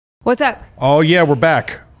What's up? Oh, yeah, we're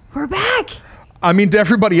back. We're back. I mean, to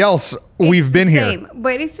everybody else, we've been here. Same.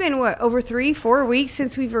 But it's been, what, over 3-4 weeks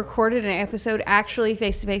since we've recorded an episode actually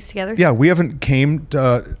face-to-face together? Yeah, we haven't came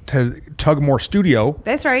to Tugmore Studio.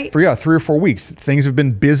 That's right. For, 3 or 4 weeks. Things have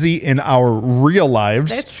been busy in our real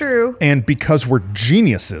lives. That's true. And because we're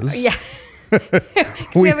geniuses. Yeah.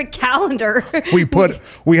 We have a calendar.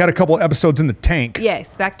 we had a couple episodes in the tank.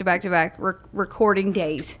 Yes, back to back to back recording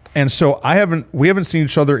days. And so we haven't seen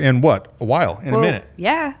each other in a while, a minute.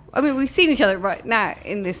 Yeah. I mean, we've seen each other, but not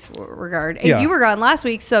in this regard. And Yeah. you were gone last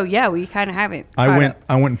week, so yeah, we kind of haven't. I went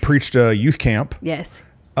and preached a youth camp. Yes.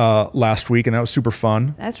 Last week, and that was super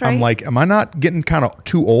fun. That's right. I'm like, am I not getting kind of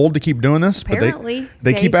too old to keep doing this? Apparently. But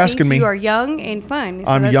they keep asking me. You are young and fun.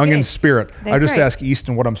 So I'm that's young good. in spirit. I That's just right. ask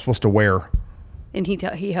Easton what I'm supposed to wear. And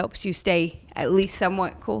he helps you stay at least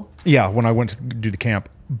somewhat cool. Yeah, when I went to do the camp.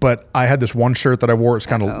 But I had this one shirt that I wore. It's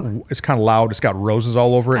kind of loud. It's got roses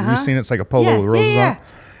all over it. Have you seen it? It's like a polo with roses on it.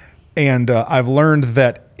 And I've learned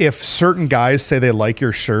that if certain guys say they like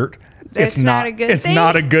your shirt, It's not a good thing. It's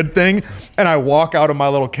not a good thing. And I walk out of my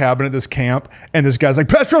little cabin at this camp, and this guy's like,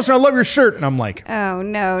 Pastor Wilson, I love your shirt. And I'm like, Oh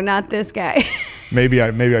no, not this guy. maybe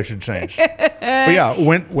I should change. But yeah,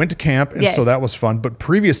 went to camp, and so that was fun. But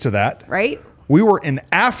previous to that, Right? we were in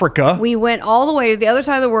Africa. We went all the way to the other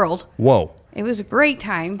side of the world. Whoa. It was a great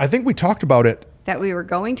time I think we talked about it. that we were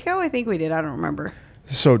going to go. I think we did. I don't remember.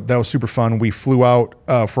 So that was super fun. We flew out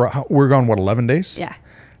we were gone, 11 days? Yeah.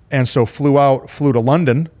 And so flew to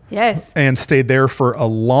London. Yes. And stayed there for a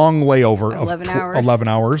long layover 11 of hours. 11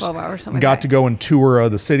 hours. 12 hours, something like Got that. to go and tour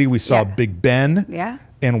the city. We saw Big Ben. Yeah.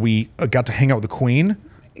 And we got to hang out with the Queen.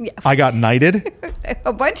 Yeah. I got knighted.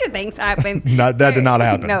 A bunch of things happened. That did not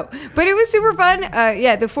happen. No, but it was super fun.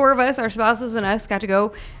 The 4 of us, our spouses and us, got to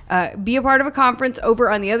go be a part of a conference over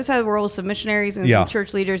on the other side of the world with some missionaries and some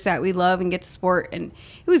church leaders that we love and get to support. And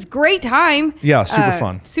it was a great time. Yeah, super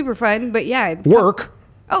fun. Super fun. But yeah. Work.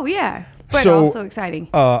 Oh, yeah. But So, also exciting.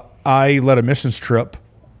 I led a missions trip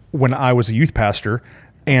when I was a youth pastor.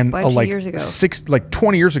 And Bunch of years ago.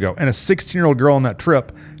 20 years ago. And a 16-year-old girl on that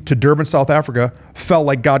trip to Durban, South Africa, felt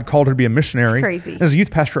like God called her to be a missionary. It's crazy. And as a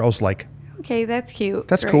youth pastor, I was like, Okay, that's cute.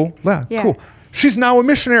 that's Great. cool. Yeah, cool. She's now a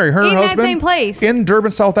missionary. Her and In her that husband same place. in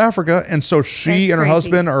Durban, South Africa, and so she That's and her crazy.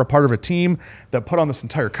 husband are a part of a team that put on this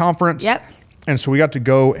entire conference. Yep. And so we got to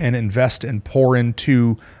go and invest and pour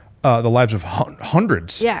into the lives of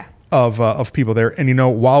hundreds. Yeah. Of people there, and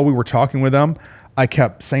while we were talking with them, I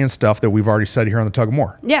kept saying stuff that we've already said here on the Tug of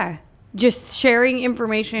More. Yeah. Just sharing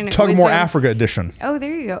information. Tug of More wisdom. Africa edition. Oh,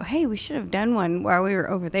 there you go. Hey, we should have done one while we were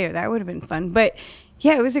over there. That would have been fun. But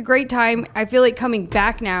yeah, it was a great time. I feel like coming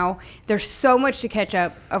back now, there's so much to catch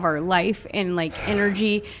up of our life and like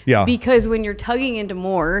energy. Yeah. Because when you're tugging into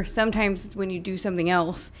more, sometimes when you do something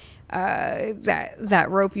else, that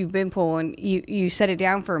rope you've been pulling, you set it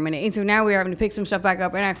down for a minute. And so now we're having to pick some stuff back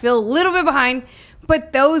up, and I feel a little bit behind.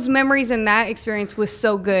 But those memories and that experience was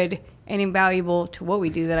so good and invaluable to what we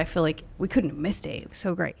do that I feel like we couldn't have missed it. It was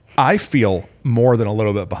so great. I feel more than a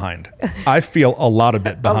little bit behind. I feel a lot of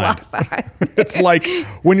bit behind. It's like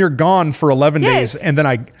when you're gone for 11 Yes. days, and then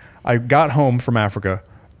I got home from Africa,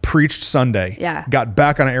 preached Sunday, got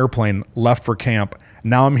back on an airplane, left for camp.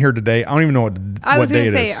 Now I'm here today. I don't even know what day it is. I was going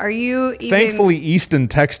to say, are you even... Thankfully, Easton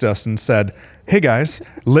texted us and said, hey guys,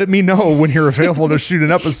 let me know when you're available to shoot an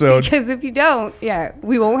episode. Because if you don't,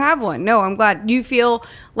 we won't have one. No, I'm glad. Do you feel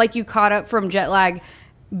like you caught up from jet lag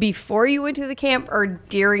before you went to the camp or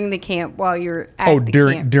during the camp while you're at the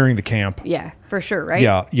camp? During the camp. Yeah, for sure, right?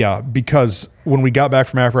 Yeah. Because when we got back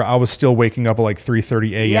from Africa, I was still waking up at like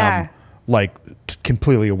 3:30 a.m. Yeah. Like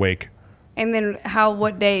completely awake. And then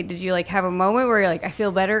what day did you like have a moment where you're like, I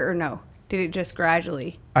feel better, or no? Did it just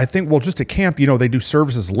gradually? I think, just at camp, they do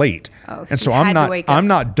services late. Oh, and so so you had to wake up. I'm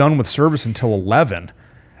not done with service until 11.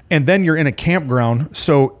 And then you're in a campground.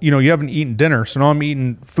 So, you haven't eaten dinner. So now I'm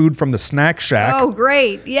eating food from the snack shack. Oh,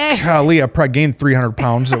 great. Yes. Golly, I probably gained 300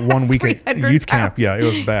 pounds at 1 week at 300 youth camp. Yeah, it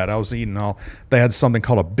was bad. I was eating they had something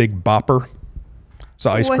called a Big Bopper. It's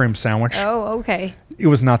an ice cream sandwich. Oh, okay. It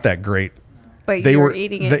was not that great. But They you were were-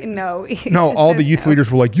 eating it. No. No, all the youth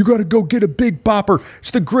leaders were like, you got to go get a Big Bopper.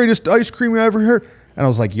 It's the greatest ice cream I ever heard. And I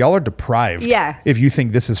was like, y'all are deprived. Yeah. If you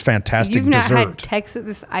think this is fantastic You've not dessert. had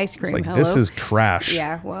Texas ice cream. It's like, Hello? this is trash.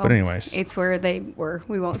 Yeah, well. But anyways. It's where they were.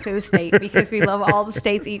 We won't say the state because we love all the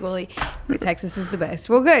states equally. But Texas is the best.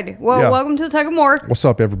 Well, good. Well, Yeah. welcome to the Tug of More. What's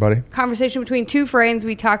up, everybody? Conversation between two friends.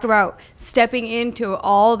 We talk about stepping into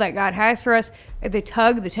all that God has for us. The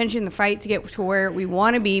tug, the tension, the fight to get to where we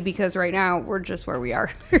want to be, because right now we're just where we are.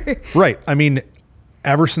 Right. I mean,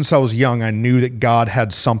 ever since I was young, I knew that God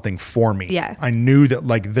had something for me. Yeah. I knew that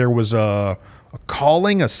like there was a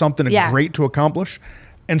calling, a something great to accomplish.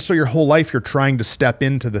 And so your whole life, you're trying to step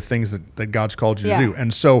into the things that God's called you to do.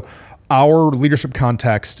 And so our leadership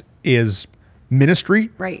context is ministry.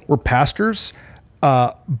 Right. We're pastors,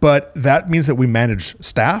 but that means that we manage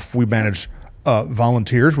staff, we manage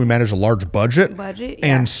volunteers, we manage a large budget.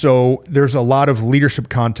 And so there's a lot of leadership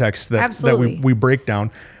context that we break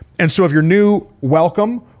down. And so if you're new,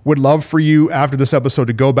 welcome. Would love for you after this episode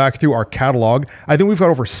to go back through our catalog. I think we've got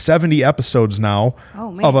over 70 episodes now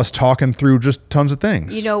of us talking through just tons of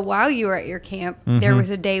things. You know, while you were at your camp, there was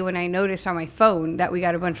a day when I noticed on my phone that we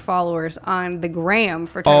got a bunch of followers on the gram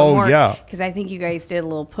for Title More. Because I think you guys did a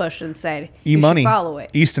little push and said, you should follow it.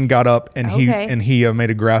 Easton got up and he made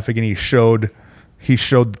a graphic and he showed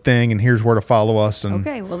the thing and here's where to follow us. And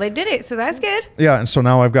well, they did it. So that's good. Yeah. And so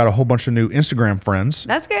now I've got a whole bunch of new Instagram friends.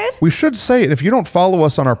 That's good. We should say it. If you don't follow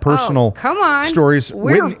us on our personal stories,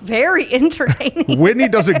 we're very entertaining. Whitney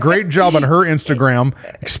does a great job on her Instagram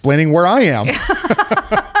explaining where I am.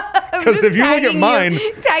 Because if you look at mine,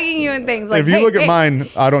 tagging you in things like, if you look at mine,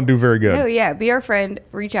 I don't do very good. Oh yeah. Be our friend.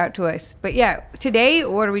 Reach out to us. But yeah, today,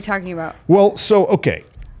 what are we talking about? Well, so, okay.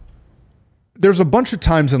 There's a bunch of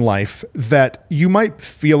times in life that you might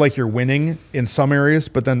feel like you're winning in some areas,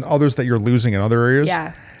 but then others that you're losing in other areas.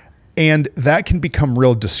 Yeah. And that can become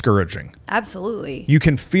real discouraging. Absolutely. You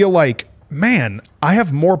can feel like, man, I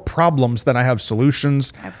have more problems than I have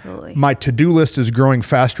solutions. Absolutely. My to-do list is growing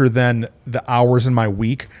faster than the hours in my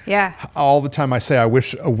week. Yeah. All the time I say, I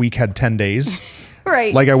wish a week had 10 days.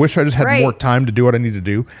 Right. Like I wish I just had more time to do what I need to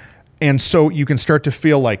do. And so you can start to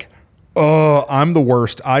feel like, oh, I'm the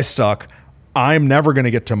worst. I suck. I'm never going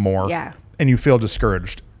to get to more. Yeah. And you feel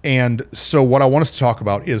discouraged. And so what I want us to talk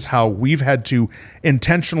about is how we've had to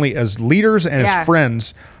intentionally, as leaders and as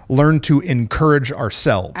friends, learn to encourage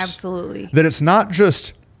ourselves. Absolutely. That it's not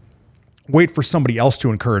just wait for somebody else to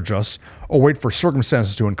encourage us or wait for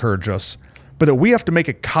circumstances to encourage us, but that we have to make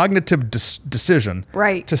a cognitive decision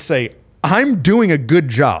to say, I'm doing a good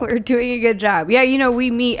job. We're doing a good job. Yeah, you know,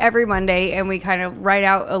 we meet every Monday and we kind of write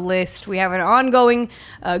out a list. We have an ongoing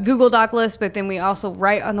Google Doc list, but then we also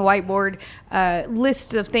write on the whiteboard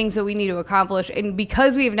list of things that we need to accomplish. And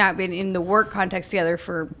because we have not been in the work context together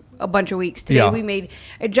for a bunch of weeks, today we made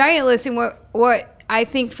a giant list. And what I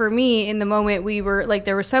think for me in the moment, we were like,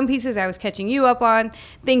 there were some pieces I was catching you up on,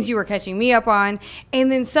 things you were catching me up on,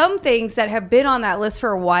 and then some things that have been on that list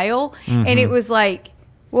for a while. And it was like,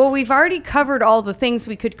 well, we've already covered all the things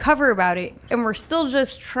we could cover about it, and we're still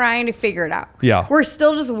just trying to figure it out. Yeah. We're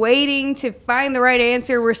still just waiting to find the right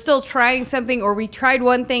answer. We're still trying something, or we tried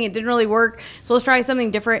one thing, it didn't really work, so let's try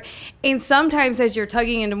something different. And sometimes as you're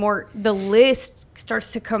tugging into more, the list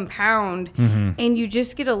starts to compound, and you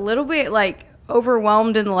just get a little bit like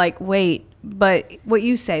overwhelmed and like, wait, but what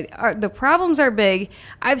you said, the problems are big.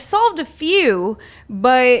 I've solved a few,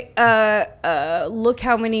 but look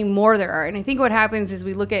how many more there are. And I think what happens is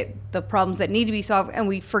we look at the problems that need to be solved and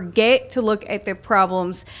we forget to look at the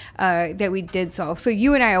problems that we did solve. So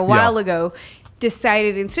you and I a while ago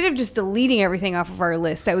decided, instead of just deleting everything off of our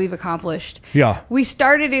list that we've accomplished, we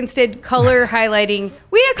started instead color highlighting,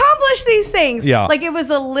 we accomplished these things. Like it was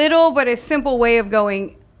a little but a simple way of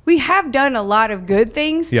going, we have done a lot of good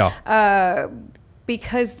things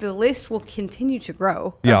because the list will continue to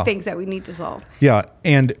grow of things that we need to solve. Yeah.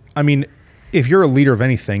 And I mean, if you're a leader of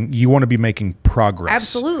anything, you want to be making progress.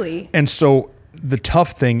 Absolutely. And so the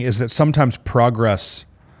tough thing is that sometimes progress,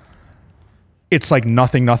 it's like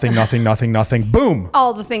nothing, boom.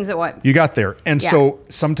 All the things at once. You got there. And so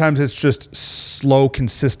sometimes it's just slow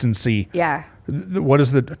consistency. Yeah. What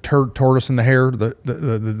is the tortoise and the hare?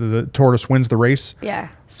 The tortoise wins the race. Yeah.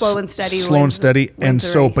 Slow and steady. Slow and steady. And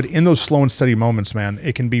so, but in those slow and steady moments, man,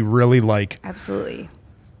 it can be really like absolutely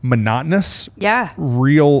monotonous. Yeah.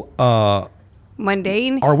 Real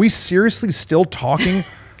mundane. Are we seriously still talking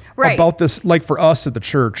about this? Like for us at the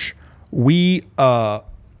church, we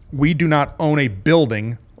do not own a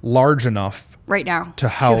building large enough right now to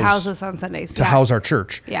house us on Sundays. To house our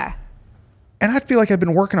church. Yeah. And I feel like I've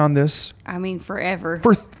been working on this. I mean, forever.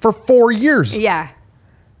 For 4 years. Yeah.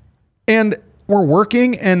 And we're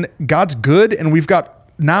working and God's good. And we've got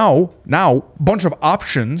now a bunch of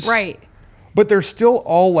options. Right. But they're still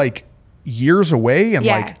all like years away and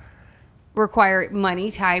like. Require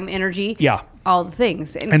money, time, energy. Yeah. All the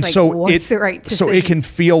things. And it's and like, so what's the right decision? So it can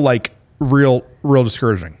feel like real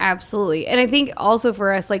discouraging. Absolutely. And I think also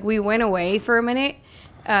for us, like we went away for a minute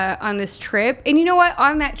on this trip. And you know what?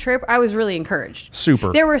 On that trip, I was really encouraged.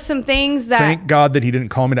 Super. There were some things that... Thank God that he didn't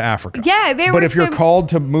call me to Africa. Yeah, But if you're called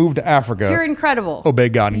to move to Africa... You're incredible. Obey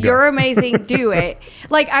God and go. You're amazing. Do it.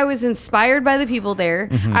 Like, I was inspired by the people there.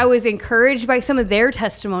 Mm-hmm. I was encouraged by some of their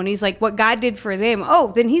testimonies, like what God did for them.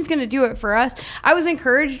 Oh, then he's going to do it for us. I was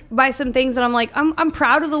encouraged by some things that I'm like, I'm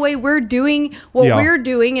proud of the way we're doing what we're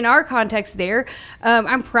doing in our context there.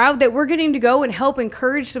 I'm proud that we're getting to go and help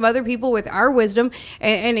encourage some other people with our wisdom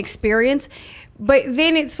and experience. But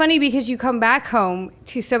then it's funny because you come back home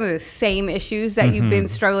to some of the same issues that you've been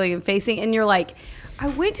struggling and facing, and you're like, I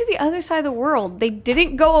went to the other side of the world. They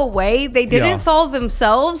didn't go away. They didn't solve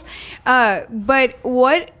themselves. But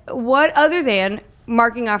what other than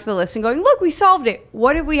marking off the list and going, look, we solved it.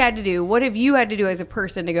 What have we had to do? What have you had to do as a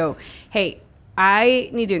person to go, hey, I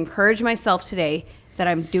need to encourage myself today that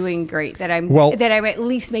I'm doing great, that I'm at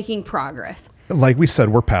least making progress. Like we said,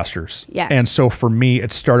 we're pastors. Yeah. And so for me,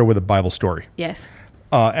 it started with a Bible story. Yes.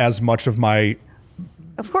 As much of my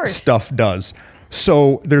stuff does.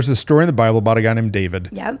 So there's a story in the Bible about a guy named David.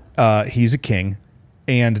 Yep. He's a king.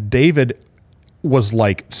 And David was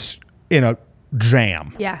like in a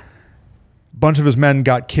jam. Yeah. A bunch of his men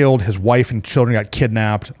got killed. His wife and children got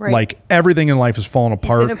kidnapped. Right. Like everything in life is falling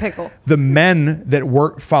apart. He's in a pickle. The men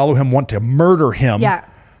that follow him want to murder him. Yeah.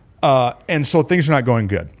 And so things are not going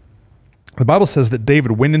good. The Bible says that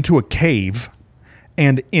David went into a cave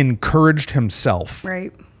and encouraged himself.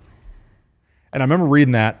 Right. And I remember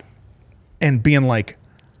reading that and being like,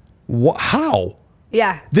 what? How?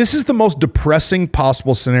 Yeah. This is the most depressing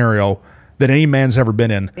possible scenario that any man's ever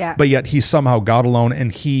been in. Yeah. But yet he somehow got alone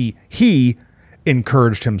and he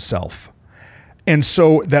encouraged himself. And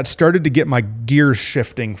so that started to get my gears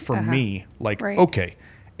shifting for me. Like, okay,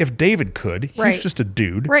 if David could, he's just a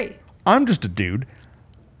dude. Right. I'm just a dude.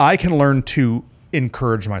 I can learn to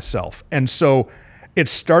encourage myself. And so it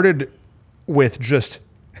started with just,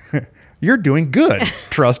 you're doing good,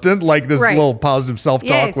 Trustin. Like this little positive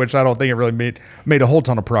self-talk, which I don't think it really made a whole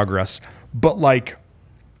ton of progress. But like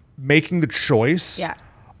making the choice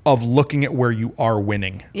of looking at where you are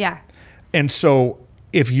winning. Yeah. And so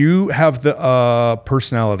if you have the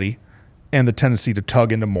personality and the tendency to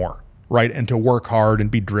tug into more, right, and to work hard and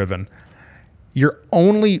be driven, you're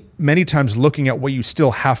only many times looking at what you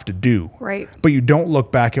still have to do. Right. But you don't look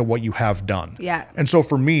back at what you have done. Yeah. And so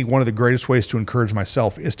for me, one of the greatest ways to encourage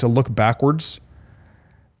myself is to look backwards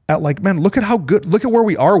at like, man, look at where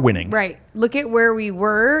we are winning. Right. Look at where we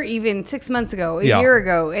were even 6 months ago, a year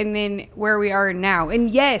ago, and then where we are now. And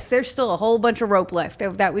yes, there's still a whole bunch of rope left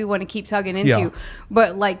that we want to keep tugging into. Yeah.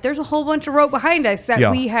 But like there's a whole bunch of rope behind us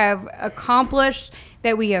that we have accomplished,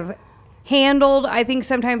 that we have handled. I think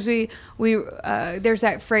sometimes we there's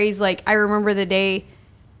that phrase like, I remember the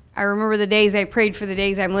days I prayed for the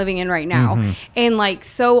days I'm living in right now. And like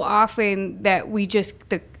so often that we just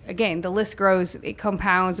the list grows, it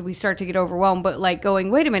compounds, we start to get overwhelmed. But like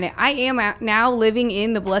going, wait a minute, I am now living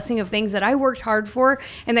in the blessing of things that I worked hard for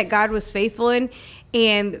and that God was faithful in.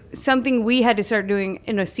 And something we had to start doing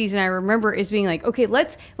in a season, I remember, is being like, okay,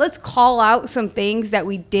 let's call out some things that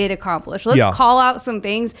we did accomplish. Let's call out some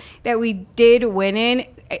things that we did win in.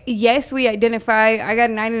 Yes, we identify, I got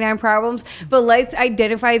 99 problems, but let's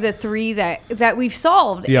identify the 3 that we've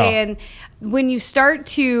solved. Yeah. And when you start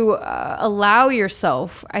to allow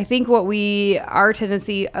yourself, I think our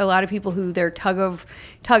tendency, a lot of people who their tug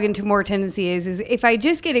into more tendency is if I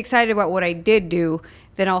just get excited about what I did do,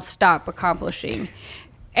 then I'll stop accomplishing.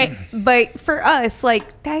 But for us,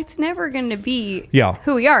 like that's never going to be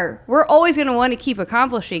who we are. We're always going to want to keep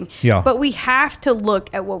accomplishing. Yeah. But we have to look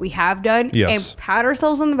at what we have done and pat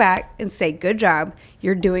ourselves on the back and say, good job.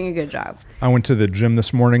 You're doing a good job. I went to the gym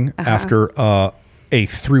this morning after a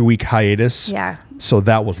 3-week hiatus. Yeah. So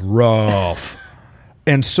that was rough.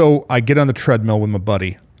 And so I get on the treadmill with my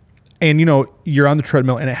buddy. And, you're on the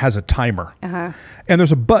treadmill and it has a timer. And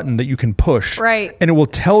there's a button that you can push. Right. And it will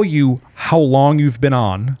tell you how long you've been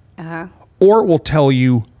on. Or it will tell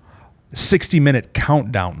you 60-minute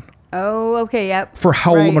countdown. Oh, okay, yep. For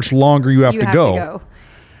how much longer you have to go.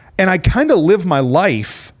 And I kind of live my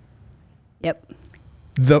life. Yep.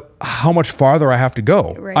 How much farther I have to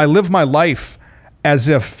go. Right. I live my life as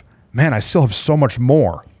if, man, I still have so much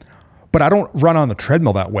more. But I don't run on the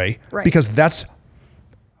treadmill that way. Right. Because that's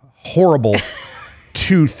horrible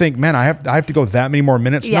to think, man, I have to go that many more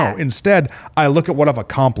minutes. Yeah. No, instead, I look at what I've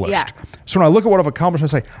accomplished. Yeah. So when I look at what I've accomplished,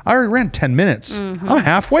 I say, I already ran 10 minutes. I'm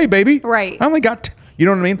halfway, baby. Right. I only got, you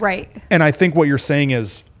know what I mean? Right. And I think what you're saying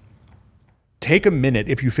is take a minute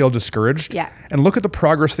if you feel discouraged and look at the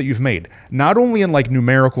progress that you've made. Not only in like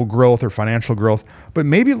numerical growth or financial growth, but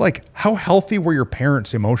maybe like how healthy were your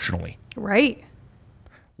parents emotionally? Right.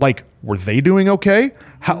 Like, were they doing okay?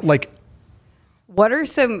 How, like, what are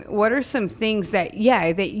some things that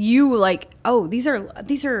you like, oh, these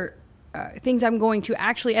are things I'm going to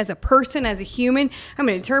actually, as a person, as a human, I'm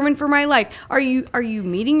going to determine for my life. Are you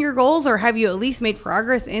meeting your goals, or have you at least made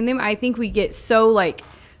progress in them? I think we get so like,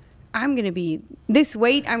 I'm going to be this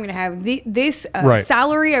weight, I'm going to have this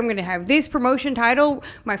salary, I'm going to have this promotion title,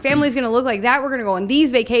 my family's going to look like that, we're going to go on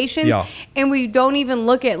these vacations, and we don't even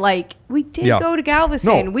look at, like, we did go to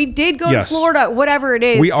Galveston, we did go to Florida, whatever it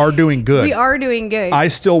is. We are doing good. We are doing good. I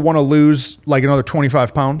still want to lose like another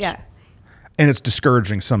 25 pounds. Yeah. And it's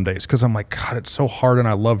discouraging some days because I'm like, God, it's so hard and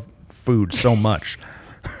I love food so much.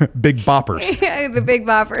 Big boppers. Yeah, the big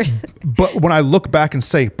boppers. But when I look back and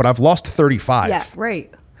say, but I've lost 35. Yeah,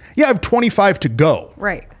 right. Yeah, I have 25 to go.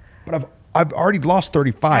 Right. But I've already lost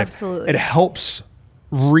 35. Absolutely. It helps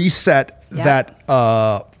reset that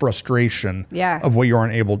frustration of what you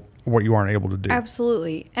aren't able to do.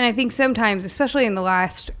 Absolutely. And I think sometimes, especially in the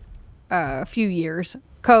last few years,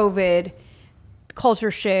 COVID,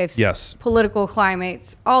 culture shifts, political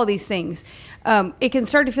climates, all these things, it can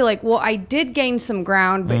start to feel like, well, I did gain some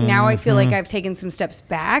ground, but now I feel like I've taken some steps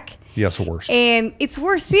back. Yes, the worst. And it's the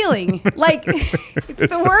worst feeling. Like, it's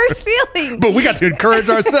the worst feeling. But we got to encourage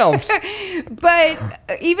ourselves. But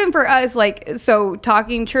even for us, like, so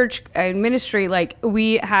talking church and ministry, like,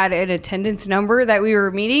 we had an attendance number that we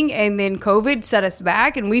were meeting, and then COVID set us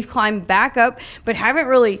back, and we've climbed back up, but haven't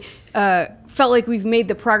really felt like we've made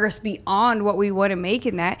the progress beyond what we want to make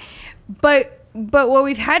in that. But what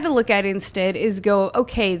we've had to look at instead is go,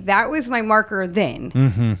 okay, that was my marker then.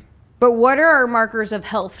 Mm-hmm. But what are our markers of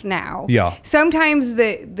health now? Yeah. Sometimes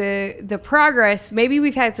the progress, maybe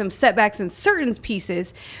we've had some setbacks in certain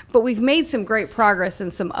pieces, but we've made some great progress in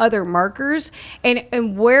some other markers.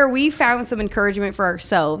 And where we found some encouragement for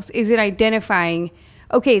ourselves is in identifying,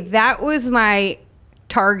 okay, that was my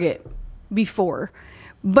target before.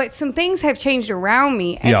 But some things have changed around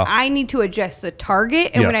me, and I need to adjust the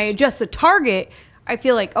target. And when I adjust the target, I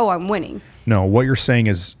feel like, oh, I'm winning. No, what you're saying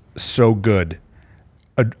is so good.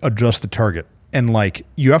 Adjust the target. And like,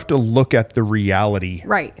 you have to look at the reality.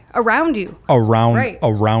 Right. Around you.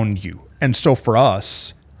 Around you. And so for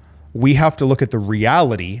us, we have to look at the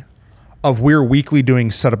reality of we're weekly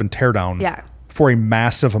doing setup and teardown for a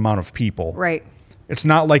massive amount of people. Right. It's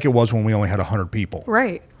not like it was when we only had 100 people.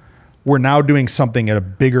 Right. We're now doing something at a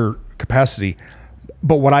bigger capacity.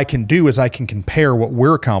 But what I can do is I can compare what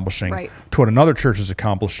we're accomplishing to what another church is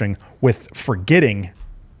accomplishing, with forgetting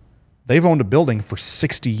they've owned a building for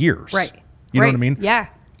 60 years. Right. You know what I mean? Yeah.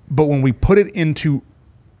 But when we put it into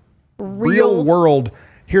real world,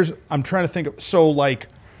 I'm trying to think of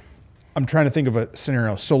a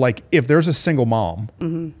scenario. So like, if there's a single mom,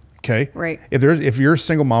 okay? Right. If you're a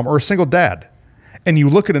single mom or a single dad, and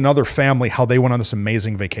you look at another family, how they went on this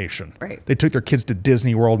amazing vacation. Right. They took their kids to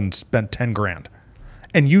Disney World and spent 10 grand.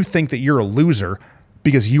 And you think that you're a loser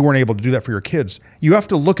because you weren't able to do that for your kids. You have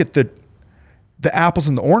to look at the apples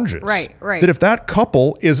and the oranges. Right. That if that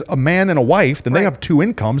couple is a man and a wife, then they have two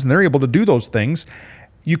incomes and they're able to do those things.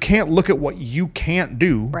 You can't look at what you can't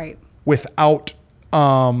do without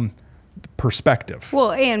perspective.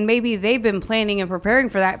 Well, and maybe they've been planning and preparing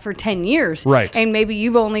for that for 10 years. Right. And maybe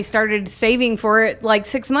you've only started saving for it like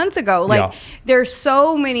 6 months ago. Like, there's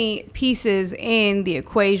so many pieces in the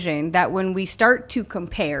equation that when we start to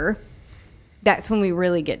compare, that's when we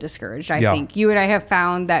really get discouraged. I think you and I have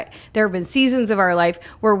found that there have been seasons of our life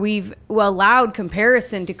where we've allowed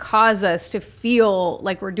comparison to cause us to feel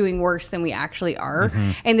like we're doing worse than we actually are.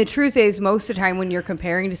 Mm-hmm. And the truth is, most of the time when you're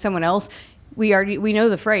comparing to someone else, we know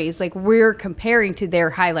the phrase, like, we're comparing to their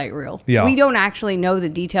highlight reel. Yeah. We don't actually know the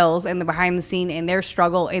details and the behind the scene and their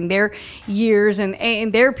struggle and their years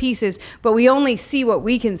and their pieces, but we only see what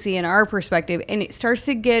we can see in our perspective, and it starts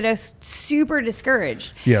to get us super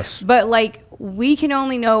discouraged. Yes. But like, we can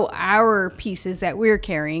only know our pieces that we're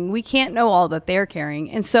carrying. We can't know all that they're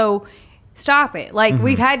carrying. And so stop it. Like,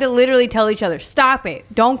 we've had to literally tell each other, stop it.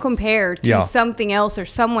 Don't compare to something else or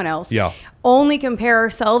someone else. Yeah. Only compare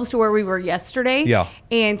ourselves to where we were yesterday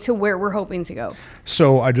and to where we're hoping to go.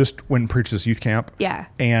 So I just went and preached this youth camp. Yeah.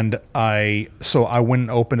 And I went and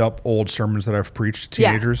opened up old sermons that I've preached to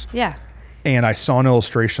teenagers. Yeah. And I saw an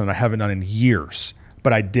illustration that I haven't done in years,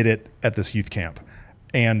 but I did it at this youth camp.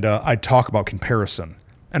 And I talk about comparison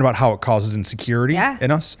and about how it causes insecurity in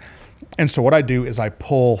us. And so what I do is I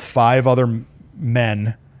pull 5 other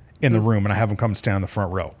men in the room and I have them come and stand in the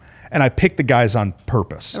front row. And I pick the guys on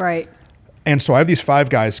purpose. Right. And so I have these 5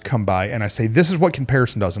 guys come by and I say, this is what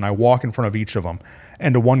comparison does. And I walk in front of each of them.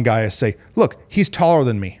 And to one guy I say, look, he's taller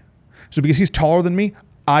than me. So because he's taller than me,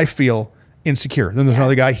 I feel insecure. Then there's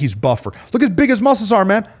another guy, he's buffer. Look how big his muscles are,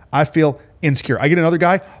 man. I feel insecure. I get another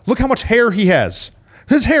guy, look how much hair he has.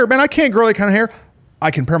 His hair, man, I can't grow that kind of hair. I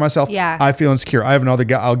compare myself. Yeah. I feel insecure. I have another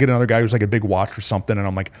guy, I'll get another guy who's like a big watch or something, and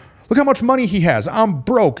I'm like, look how much money he has. I'm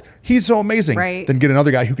broke. He's so amazing. Right. Then get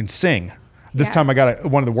another guy who can sing. This time I got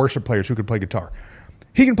one of the worship players who could play guitar.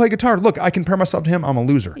 He can play guitar. Look, I compare myself to him. I'm a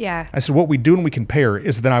loser. Yeah. I said, what we do when we compare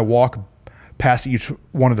is then I walk past each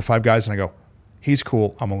one of the 5 guys and I go, he's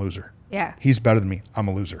cool. I'm a loser. Yeah. He's better than me. I'm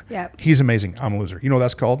a loser. Yeah. He's amazing. I'm a loser. You know what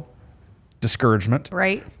that's called? Discouragement.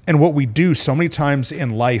 Right. And what we do so many times in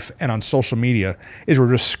life and on social media is we're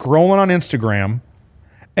just scrolling on Instagram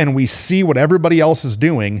and we see what everybody else is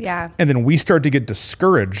doing. Yeah. And then we start to get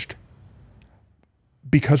discouraged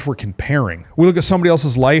because we're comparing. We look at somebody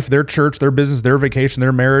else's life, their church, their business, their vacation,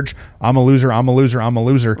 their marriage. I'm a loser. I'm a loser. I'm a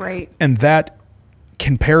loser. Right. And that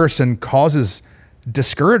comparison causes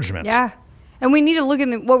discouragement. Yeah. And we need to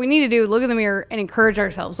what we need to do, look in the mirror and encourage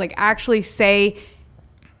ourselves. Like actually say,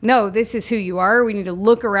 no, this is who you are. We need to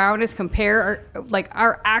look around us, compare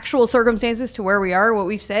our actual circumstances to where we are, what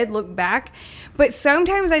we've said, look back. But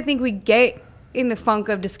sometimes I think we get in the funk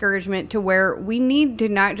of discouragement to where we need to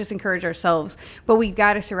not just encourage ourselves, but we've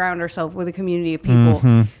got to surround ourselves with a community of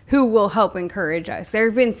people who will help encourage us. There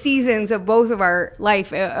have been seasons of both of our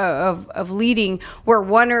life of leading where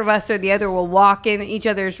one of us or the other will walk in each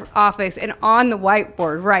other's office and on the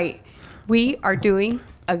whiteboard, right, we are doing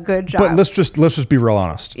a good job. But let's just be real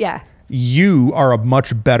honest. Yeah. You are a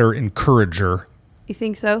much better encourager. You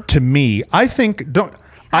think so? To me, I think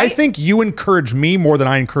you encourage me more than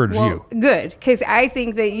I encourage you. Good, because I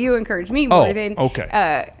think that you encourage me more than okay.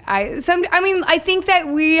 I think that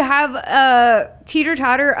we have a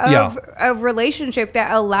teeter-totter of relationship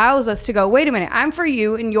that allows us to go, wait a minute, I'm for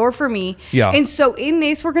you and you're for me. Yeah. And so in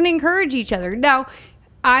this, we're going to encourage each other. Now,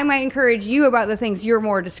 I might encourage you about the things you're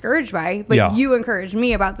more discouraged by, but you encourage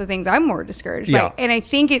me about the things I'm more discouraged by. And I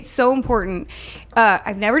think it's so important.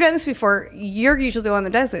 I've never done this before. You're usually the one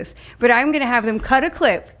that does this, but I'm going to have them cut a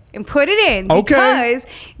clip and put it in because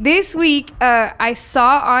this week I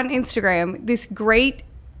saw on Instagram this great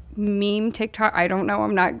meme TikTok. I don't know.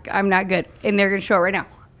 I'm not good. And they're going to show it right now.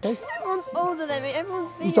 Everyone's older than me.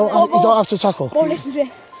 Everyone's bigger. You don't have to tackle. Bob, listen to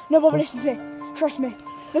me. No, Bob, listen to me. Trust me.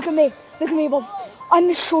 Look at me. Look at me, Bob. I'm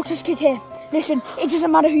the shortest kid here. Listen, it doesn't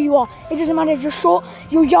matter who you are. It doesn't matter if you're short,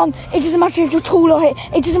 you're young. It doesn't matter if you're tall or hit.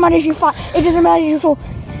 It doesn't matter if you're fat. It doesn't matter if you're tall.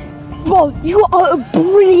 Bob, you are a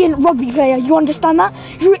brilliant rugby player. You understand that?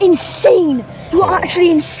 You're insane. You're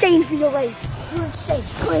actually insane for your age. You're insane.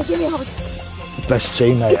 Come here, give me a hug. Best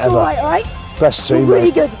teammate It's ever. all right? Best You're teammate.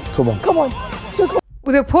 really good. Come on. Come on. So come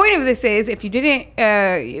Well, the point of this is, if you didn't,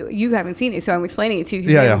 you haven't seen it, so I'm explaining it to you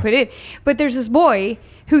because you haven't put it in. But there's this boy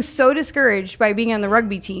who's so discouraged by being on the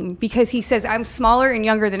rugby team because he says, I'm smaller and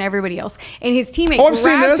younger than everybody else. And his teammate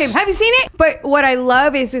grabs him. Have you seen it? But what I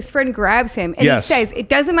love is this friend grabs him and he says, it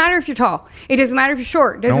doesn't matter if you're tall. It doesn't matter if you're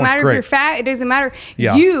short. It doesn't matter if you're fat. It doesn't matter.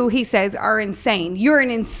 You, he says, are insane. You're an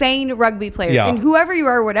insane rugby player. And whoever you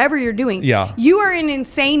are, whatever you're doing, you are an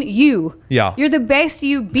insane you. You're the best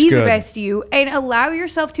you. Be the best you. And allow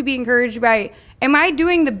yourself to be encouraged by, am I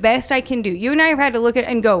doing the best I can do? You and I have had to look at it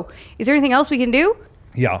and go, is there anything else we can do?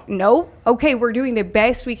 No. Okay, we're doing the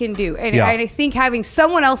best we can do. And I think having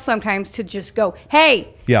someone else sometimes to just go,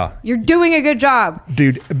 hey, you're doing a good job.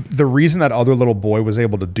 Dude, the reason that other little boy was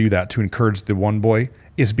able to do that, to encourage the one boy,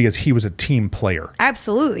 is because he was a team player.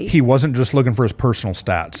 Absolutely. He wasn't just looking for his personal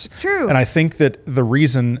stats. It's true. And I think that the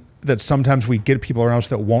reason that sometimes we get people around us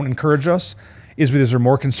that won't encourage us is because they're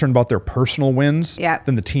more concerned about their personal wins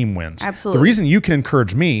than the team wins. Absolutely. The reason you can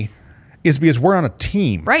encourage me is because we're on a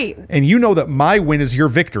team. Right. And you know that my win is your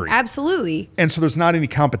victory. Absolutely. And so there's not any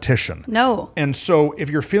competition. No. And so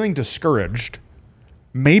if you're feeling discouraged,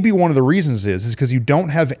 maybe one of the reasons is because you don't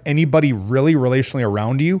have anybody really relationally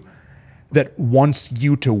around you that wants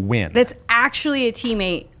you to win. That's actually a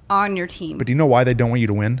teammate on your team. But do you know why they don't want you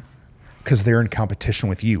to win? Because they're in competition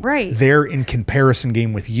with you. Right. They're in comparison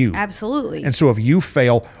game with you. Absolutely. And so if you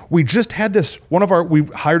fail, we just had this, we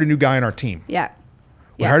hired a new guy on our team.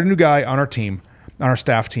 We hired a new guy on our team, on our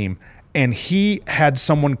staff team, and he had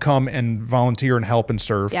someone come and volunteer and help and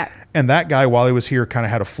serve. And that guy, while he was here, kind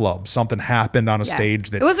of had a flub. Something happened on a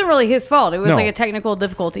stage that... It wasn't really his fault. It was like a technical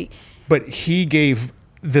difficulty. But he gave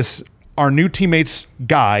our new teammates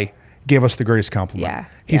guy gave us the greatest compliment.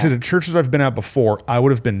 He said, at churches I've been at before, I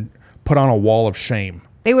would have been put on a wall of shame.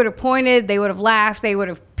 They would have pointed, they would have laughed, they would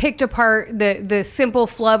have picked apart the simple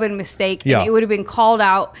flub and mistake, and it would have been called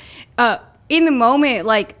out. in the moment,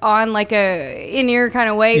 like on like a in-ear kind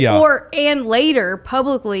of way, and later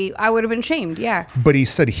publicly, I would have been shamed. Yeah. But he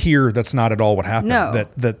said here that's not at all what happened. No.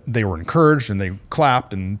 That they were encouraged and they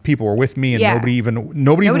clapped and people were with me and nobody even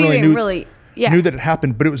really knew that it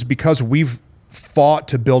happened. But it was because we've fought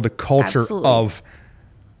to build a culture of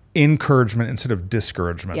encouragement instead of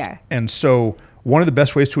discouragement. Yeah. And so one of the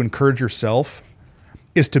best ways to encourage yourself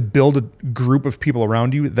is to build a group of people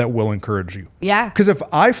around you that will encourage you. Yeah. Because if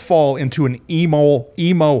I fall into an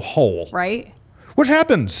emo hole, right, which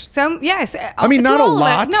happens, I mean, not a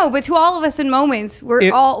lot. No, but to all of us in moments,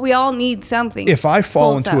 we all need something. If I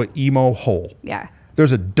fall into an emo hole,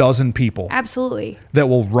 there's a dozen people, absolutely, that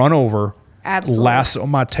will run over, lasso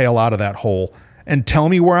my tail out of that hole, and tell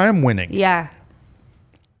me where I'm winning. Yeah.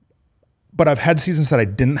 But I've had seasons that I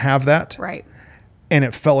didn't have that. Right. And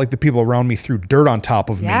it felt like the people around me threw dirt on top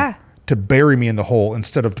of me to bury me in the hole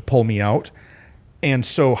instead of to pull me out. And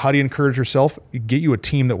so how do you encourage yourself? You get you a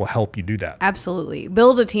team that will help you do that. Absolutely.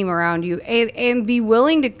 Build a team around you and be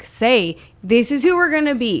willing to say, this is who we're going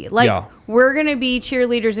to be. Like, we're going to be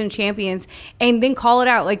cheerleaders and champions, and then call it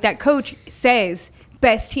out. Like that coach says,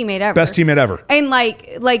 best teammate ever. Best teammate ever. And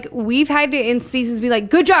like we've had to in seasons be like,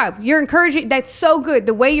 good job. You're encouraging. That's so good.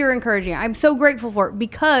 The way you're encouraging. I'm so grateful for it,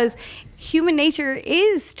 because human nature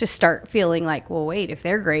is to start feeling like, well, wait, if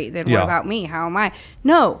they're great, then what about me? How am I?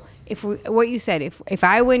 No. What you said, if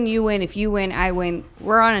I win, you win. If you win, I win.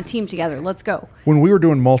 We're on a team together. Let's go. When we were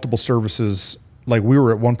doing multiple services, like we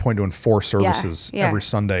were at one point doing 4 services every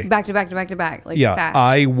Sunday. Back to back to back to back. Like fast.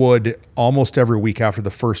 I would almost every week after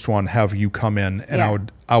the first one have you come in,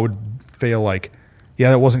 and I would feel like,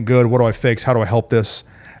 that wasn't good. What do I fix? How do I help this?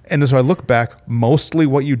 And as I look back, mostly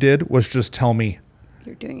what you did was just tell me,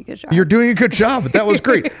 you're doing a good job. You're doing a good job. That was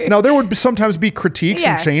great. Now, there would sometimes be critiques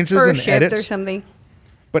and changes and edits. Or something.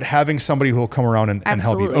 But having somebody who will come around and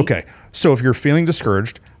help you. Okay, so if you're feeling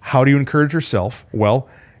discouraged, how do you encourage yourself? Well,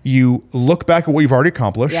 you look back at what you've already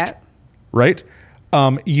accomplished, right?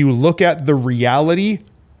 You look at the reality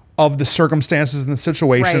of the circumstances and the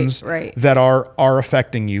situations that are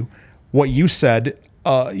affecting you. What you said,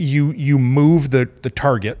 you move the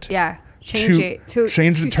target. Yeah. Change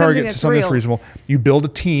the target to something that's reasonable. You build a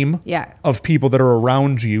team of people that are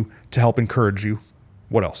around you to help encourage you.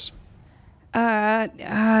 What else?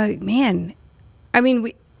 Man, I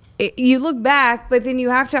mean, you look back, but then you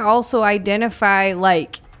have to also identify,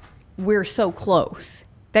 like, we're so close.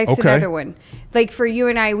 That's another one. Like for you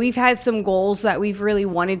and I, we've had some goals that we've really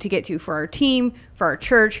wanted to get to for our team, for our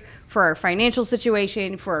church, for our financial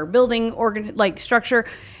situation, for our building structure.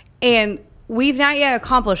 And we've not yet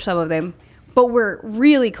accomplished some of them, but we're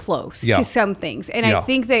really close to some things. And I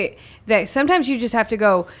think that sometimes you just have to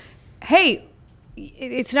go, hey,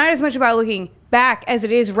 it's not as much about looking back as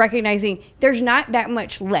it is recognizing there's not that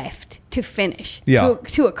much left to finish,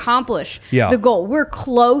 to accomplish the goal. We're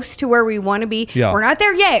close to where we want to be. We're not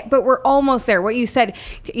there yet, but we're almost there. What you said,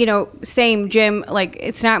 same, Jim, like,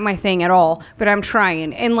 it's not my thing at all, but I'm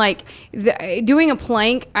trying. And like doing a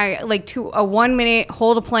plank, to a 1 minute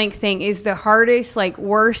hold a plank thing is the hardest,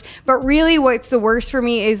 worst. But really what's the worst for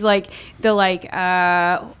me is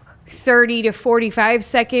the 30 to 45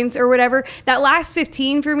 seconds or whatever. That last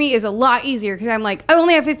 15 for me is a lot easier because I'm like, I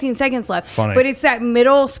only have 15 seconds left. Funny. But it's that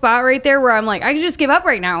middle spot right there where I'm like, I can just give up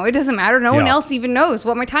right now. It doesn't matter. No one else even knows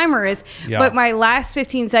what my timer is. But my last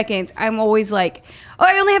 15 seconds, I'm always like, oh,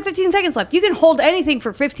 I only have 15 seconds left. You can hold anything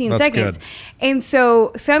for 15 seconds. Good. And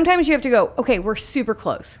so sometimes you have to go, okay, we're super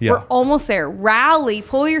close. We're almost there. Rally,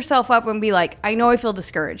 pull yourself up and be like, I know I feel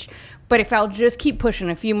discouraged, but if I'll just keep pushing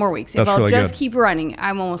a few more weeks, if I'll just keep running,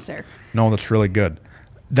 I'm almost there. No, that's really good.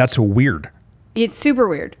 That's weird. It's super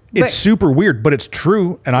weird. It's super weird, but it's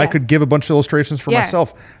true. And I could give a bunch of illustrations for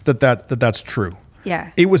myself that's true.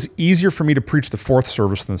 Yeah. It was easier for me to preach the 4th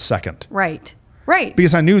service than the 2nd. Right.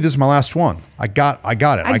 Because I knew this is my last one. I got it. I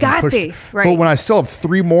got this. Right. But when I still have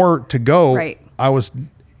 3 more to go, I was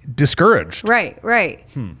discouraged. Right.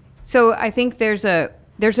 So I think there's a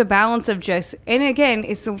balance of just, and again,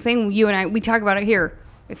 it's the thing you and I, we talk about it here.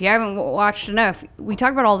 If you haven't watched enough, we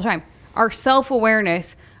talk about it all the time. Our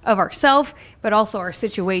self-awareness of ourself, but also our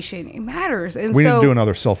situation, it matters. And we need to do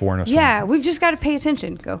another self-awareness. Yeah, we've just got to pay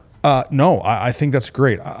attention. Go. No, I think that's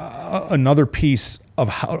great. Another piece of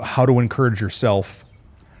how to encourage yourself,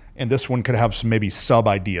 and this one could have some maybe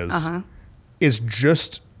sub-ideas, is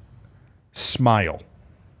just smile.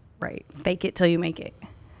 Right. Fake it till you make it.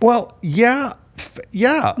 Well, yeah.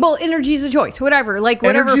 Well, energy is a choice. Whatever.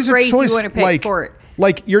 Whatever phrase you want to pick for it.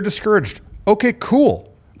 Like, you're discouraged. Okay, cool.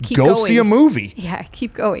 Go see a movie. Yeah,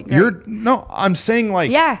 keep going. Right? I'm saying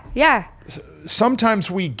Yeah.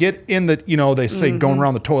 sometimes we get in the, they say going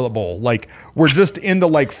around the toilet bowl. Like we're just in the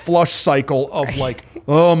like flush cycle of like,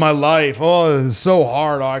 oh, my life. Oh, it's so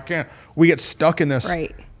hard. Oh, I can't. We get stuck in this.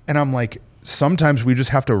 Right. And I'm like, sometimes we just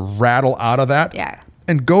have to rattle out of that. Yeah.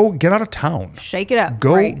 And go get out of town. Shake it up.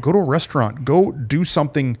 Go right. go to a restaurant. Go do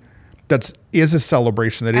something is a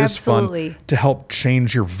celebration, that Absolutely. is fun to help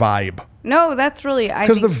change your vibe. No, that's really...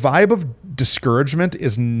 Because the vibe of discouragement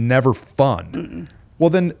is never fun. Well,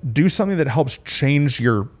 then do something that helps change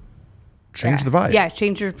the vibe. Yeah,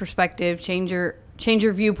 change your perspective, change your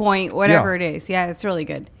viewpoint, whatever it is. Yeah, it's really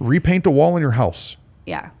good. Repaint a wall in your house.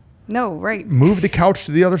 Yeah. No, right. Move the couch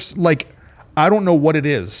to the other like, I don't know what it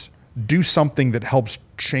is. Do something that helps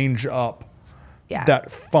change up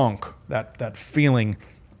that funk, that feeling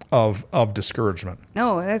of discouragement.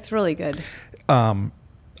 No, that's really good.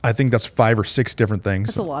 I think that's 5 or 6 different things.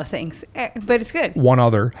 That's a lot of things, but it's good. One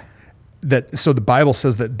other so the Bible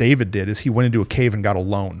says that David did is he went into a cave and got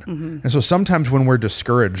alone. And so sometimes when we're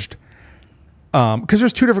discouraged, because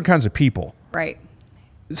there's 2 different kinds of people. Right.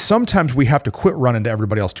 Sometimes we have to quit running to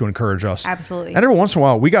everybody else to encourage us. Absolutely. And every once in a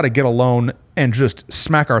while, we got to get alone and just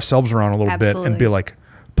smack ourselves around a little bit and be like,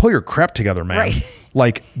 pull your crap together, man. Right.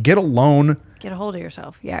 Like, get alone. Get a hold of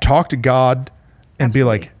yourself. Yeah. Talk to God and be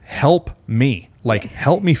like, help me. Like,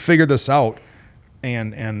 help me figure this out.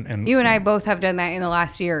 And you and I both have done that in the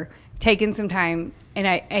last year, taken some time. And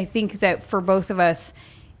I think that for both of us,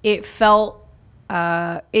 it felt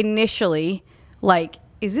initially like,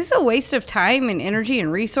 is this a waste of time and energy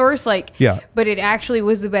and resource? Like, but it actually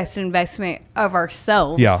was the best investment of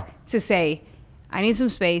ourselves to say, I need some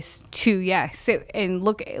space to, sit and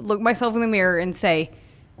look myself in the mirror and say,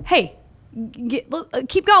 hey,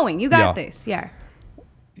 keep going. You got this. Yeah.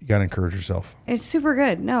 You got to encourage yourself. It's super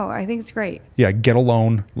good. No, I think it's great. Yeah. Get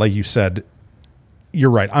alone. Like you said,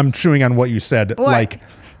 you're right. I'm chewing on what you said. What? Like,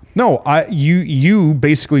 no, you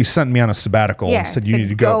basically sent me on a sabbatical and said you need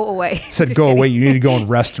to go away. Said go away. You need to go and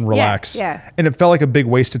rest and relax. Yeah. And it felt like a big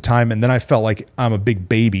waste of time. And then I felt like I'm a big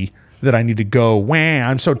baby that I need to go. Wah,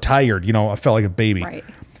 I'm so tired. I felt like a baby. Right.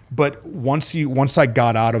 But once I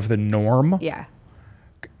got out of the norm. Yeah.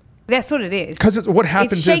 That's what it is. Because what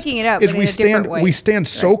happens it's shaking it up is in a different way. we stand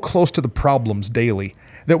so close to the problems daily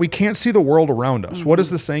that we can't see the world around us. What is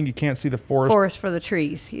the saying? You can't see the forest. Forest for the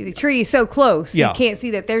trees. The tree is so close, you can't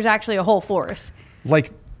see that there's actually a whole forest.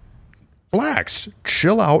 Like, relax,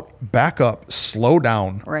 chill out, back up, slow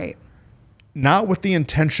down. Right. Not with the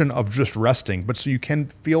intention of just resting, but so you can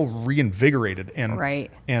feel reinvigorated and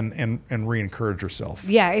and re-encourage yourself.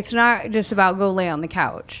 Yeah, it's not just about go lay on the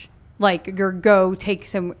couch. Like, go take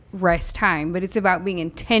some rest time, but it's about being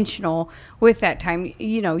intentional with that time.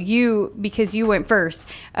 Because you went first,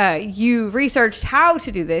 you researched how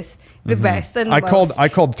to do this the best and the most. I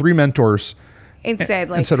called 3 mentors and said,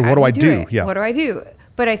 what do I do? Yeah. What do I do?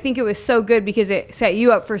 But I think it was so good because it set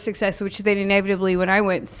you up for success, which then inevitably, when I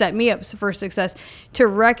went, set me up for success, to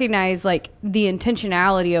recognize like the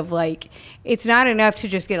intentionality of like, it's not enough to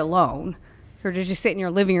just get alone or to just sit in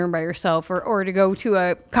your living room by yourself or to go to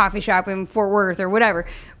a coffee shop in Fort Worth or whatever,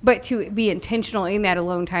 but to be intentional in that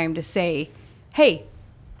alone time to say, hey,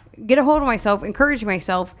 get a hold of myself, encourage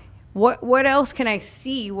myself. What else can I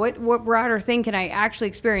see? What broader thing can I actually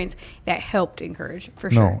experience that helped encourage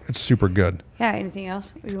for sure? No, it's super good. Yeah. Anything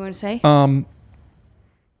else you want to say?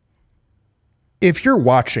 If you're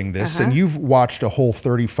watching this and you've watched a whole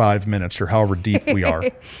 35 minutes or however deep we are,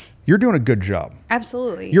 you're doing a good job.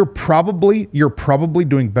 Absolutely. You're probably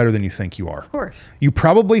doing better than you think you are. Of course. You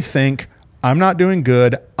probably think, I'm not doing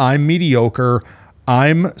good. I'm mediocre.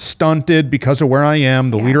 I'm stunted because of where I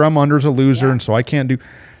am. The leader I'm under is a loser, and so I can't do.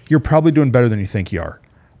 You're probably doing better than you think you are.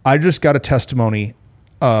 I just got a testimony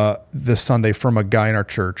this Sunday from a guy in our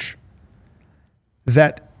church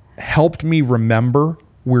that helped me remember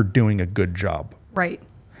we're doing a good job. Right.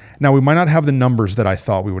 Now, we might not have the numbers that I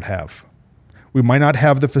thought we would have. We might not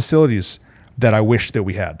have the facilities that I wish that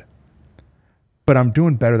we had. But I'm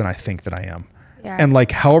doing better than I think that I am. Yeah. And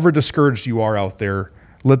like, however discouraged you are out there,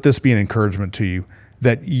 let this be an encouragement to you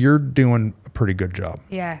that you're doing a pretty good job.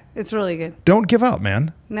 Yeah, it's really good. Don't give up,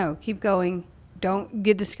 man. No, keep going. Don't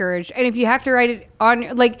get discouraged. And if you have to write it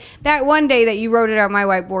on, like that one day that you wrote it on my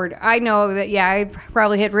whiteboard, I know that, I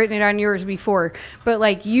probably had written it on yours before, but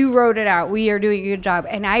like you wrote it out. We are doing a good job.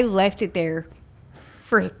 And I left it there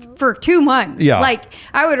for 2 months. Yeah. Like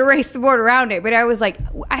I would erase the board around it, but I was like,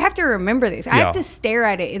 I have to remember this. I have to stare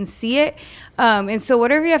at it and see it. And so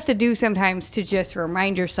whatever you have to do sometimes to just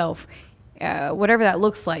remind yourself, whatever that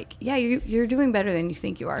looks like, you're doing better than you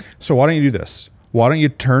think you are. So why don't you do this? Why don't you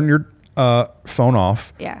turn your phone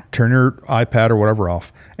off, Yeah. turn your iPad or whatever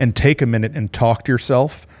off, and take a minute and talk to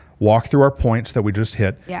yourself walk through our points that we just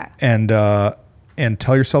hit. Yeah. And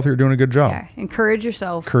tell yourself you're doing a good job. Yeah. Encourage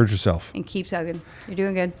yourself. Encourage yourself. And keep tugging. You're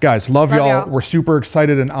doing good. Guys, love y'all. We're super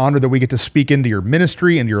excited and honored that we get to speak into your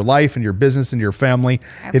ministry and your life and your business and your family.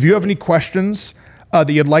 Absolutely. If you have any questions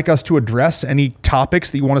that you'd like us to address, any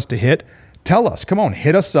topics that you want us to hit, tell us. Come on,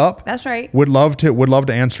 hit us up. That's right. Would love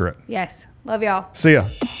to answer it. Yes. Love y'all. See ya.